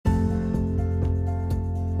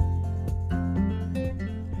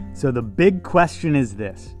So the big question is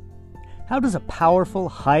this: how does a powerful,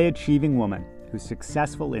 high-achieving woman who's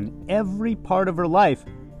successful in every part of her life,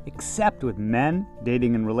 except with men,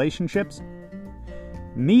 dating, and relationships,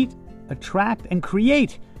 meet, attract, and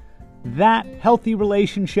create that healthy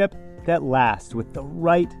relationship that lasts with the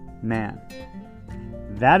right man?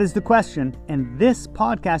 That is the question, and this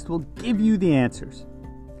podcast will give you the answers.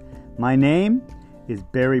 My name is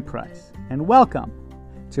Barry Price, and welcome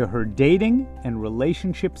to Her Dating and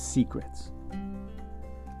Relationship Secrets.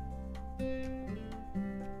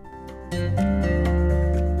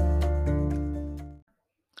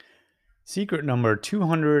 Secret number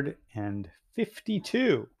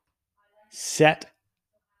 252. Set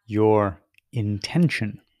your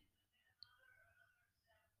intention.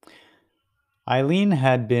 Eileen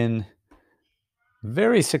had been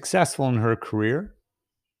very successful in her career,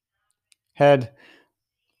 had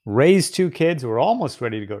raised 2 kids who were almost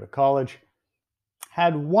ready to go to college,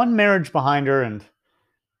 had 1 marriage behind her, and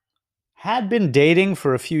had been dating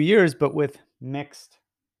for a few years, but with mixed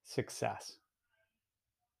success.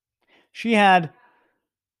 She had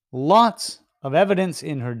lots of evidence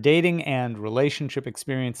in her dating and relationship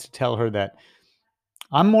experience to tell her that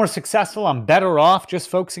I'm more successful, I'm better off just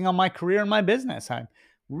focusing on my career and my business. I'm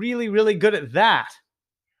really, really good at that.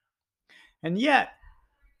 And yet,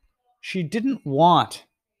 she didn't want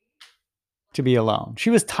to be alone. She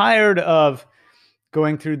was tired of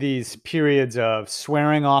going through these periods of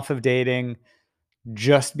swearing off of dating,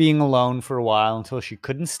 just being alone for a while until she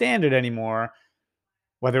couldn't stand it anymore,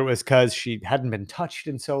 whether it was because she hadn't been touched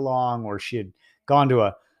in so long or she had gone to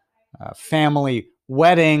a family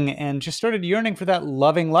wedding and just started yearning for that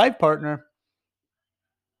loving life partner.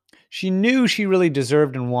 She knew she really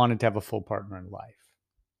deserved and wanted to have a full partner in life.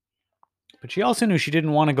 But she also knew she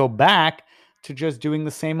didn't want to go back to just doing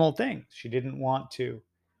the same old things. She didn't want to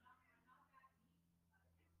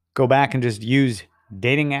go back and just use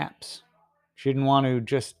dating apps. She didn't want to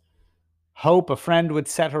just hope a friend would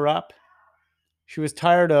set her up. She was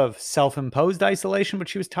tired of self-imposed isolation, but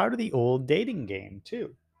she was tired of the old dating game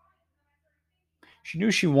too. She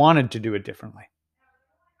knew she wanted to do it differently.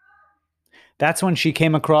 That's when she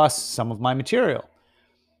came across some of my material.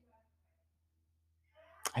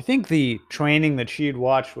 I think the training that she had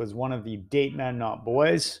watched was one of the Date Men Not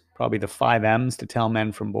Boys, probably the 5 M's to tell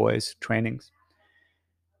men from boys trainings.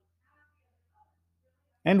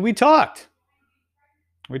 And we talked.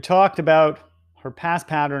 We talked about her past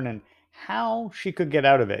pattern and how she could get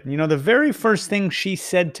out of it. You know, the very first thing she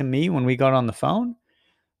said to me when we got on the phone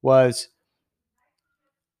was,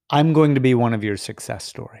 I'm going to be one of your success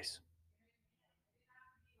stories.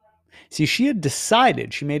 See, she had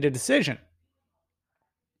decided, she made a decision.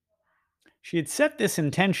 She had set this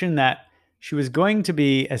intention that she was going to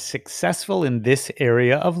be as successful in this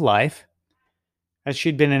area of life as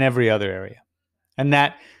she'd been in every other area. And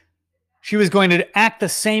that she was going to act the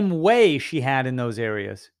same way she had in those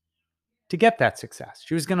areas to get that success.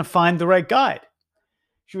 She was going to find the right guide.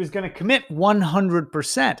 She was going to commit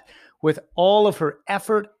 100% with all of her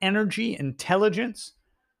effort, energy, intelligence.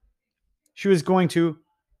 She was going to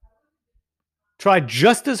try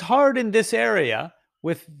just as hard in this area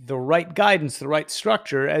with the right guidance, the right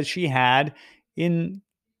structure as she had in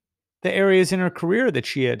the areas in her career that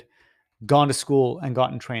she had gone to school and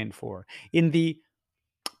gotten trained for, in the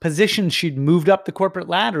positions she'd moved up the corporate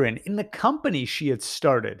ladder in the company she had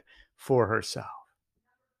started for herself.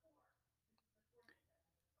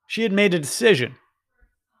 She had made a decision.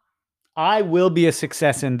 I will be a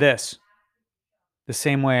success in this, the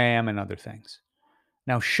same way I am in other things.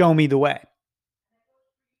 Now show me the way.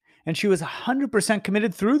 And she was 100%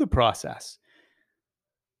 committed through the process.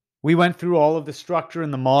 We went through all of the structure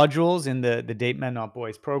and the modules in the Date Men Not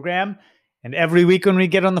Boys program. And every week when we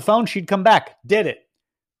get on the phone, she'd come back, did it.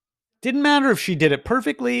 Didn't matter if she did it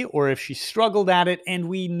perfectly or if she struggled at it and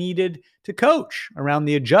we needed to coach around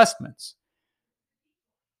the adjustments.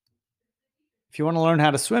 If you want to learn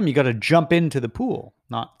how to swim, you got to jump into the pool,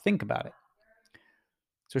 not think about it.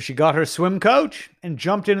 So she got her swim coach and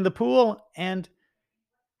jumped into the pool and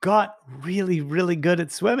got really, really good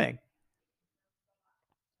at swimming.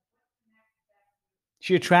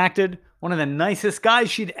 She attracted one of the nicest guys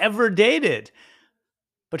she'd ever dated.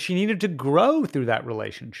 But she needed to grow through that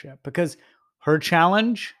relationship because her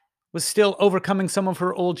challenge was still overcoming some of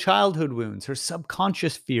her old childhood wounds, her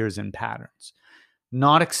subconscious fears and patterns,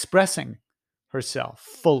 not expressing herself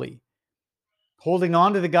fully, holding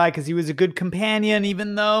on to the guy because he was a good companion,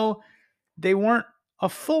 even though they weren't a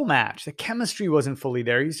full match. The chemistry wasn't fully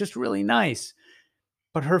there. He was just really nice.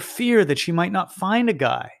 But her fear that she might not find a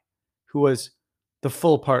guy who was the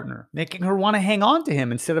full partner, making her want to hang on to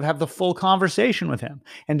him instead of have the full conversation with him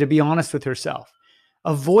and to be honest with herself,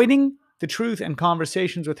 avoiding the truth and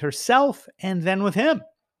conversations with herself and then with him.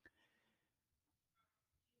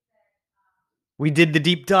 We did the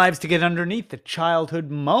deep dives to get underneath the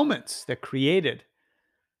childhood moments that created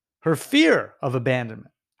her fear of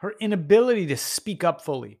abandonment, her inability to speak up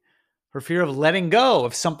fully, her fear of letting go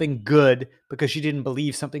of something good because she didn't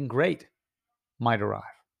believe something great might arrive.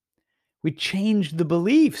 We changed the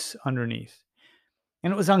beliefs underneath.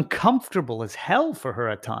 And it was uncomfortable as hell for her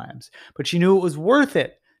at times, but she knew it was worth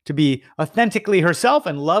it to be authentically herself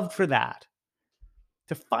and loved for that.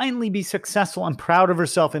 To finally be successful and proud of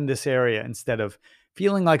herself in this area instead of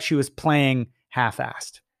feeling like she was playing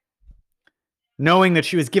half-assed. Knowing that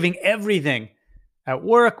she was giving everything at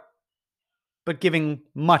work, but giving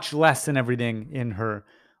much less than everything in her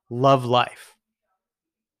love life.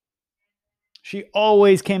 She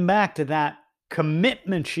always came back to that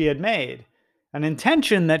commitment she had made, an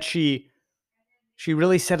intention that she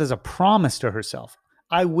really set as a promise to herself.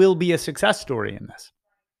 I will be a success story in this.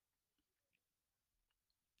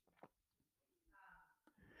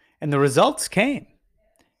 And the results came.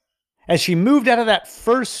 As she moved out of that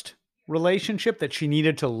first relationship that she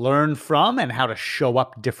needed to learn from and how to show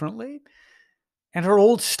up differently, and her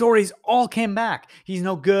old stories all came back. He's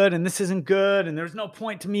no good, and this isn't good, and there's no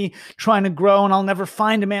point to me trying to grow, and I'll never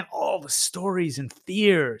find a man. All the stories and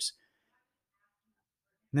fears.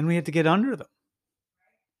 And then we had to get under them.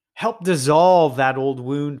 Help dissolve that old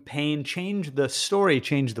wound, pain, change the story,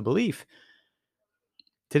 change the belief.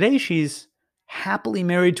 Today, she's happily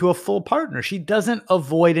married to a full partner. She doesn't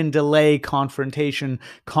avoid and delay confrontation,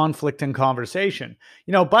 conflict, and conversation.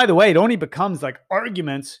 By the way, it only becomes like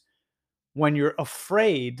arguments when you're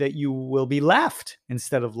afraid that you will be left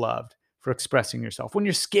instead of loved for expressing yourself. When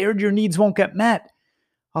you're scared your needs won't get met.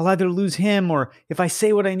 I'll either lose him, or if I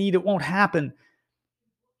say what I need, it won't happen.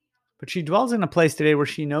 But she dwells in a place today where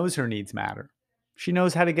she knows her needs matter. She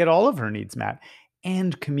knows how to get all of her needs met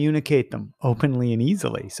and communicate them openly and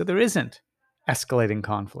easily. So there isn't escalating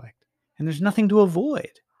conflict, and there's nothing to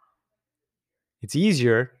avoid. It's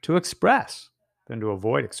easier to express than to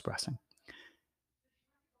avoid expressing.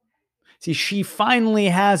 See, she finally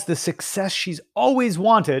has the success she's always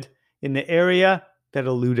wanted in the area that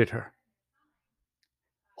eluded her.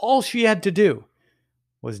 All she had to do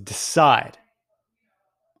was decide,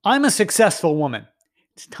 I'm a successful woman.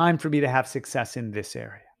 It's time for me to have success in this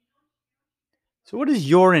area. So what is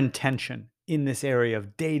your intention in this area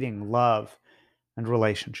of dating, love, and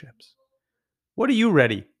relationships? What are you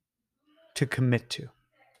ready to commit to?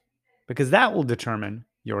 Because that will determine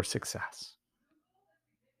your success.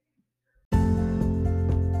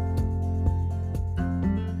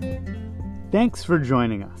 Thanks for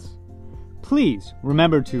joining us. Please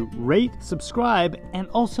remember to rate, subscribe, and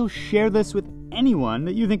also share this with anyone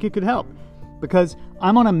that you think it could help, because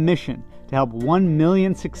I'm on a mission to help 1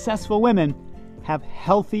 million successful women have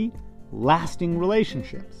healthy, lasting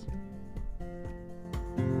relationships.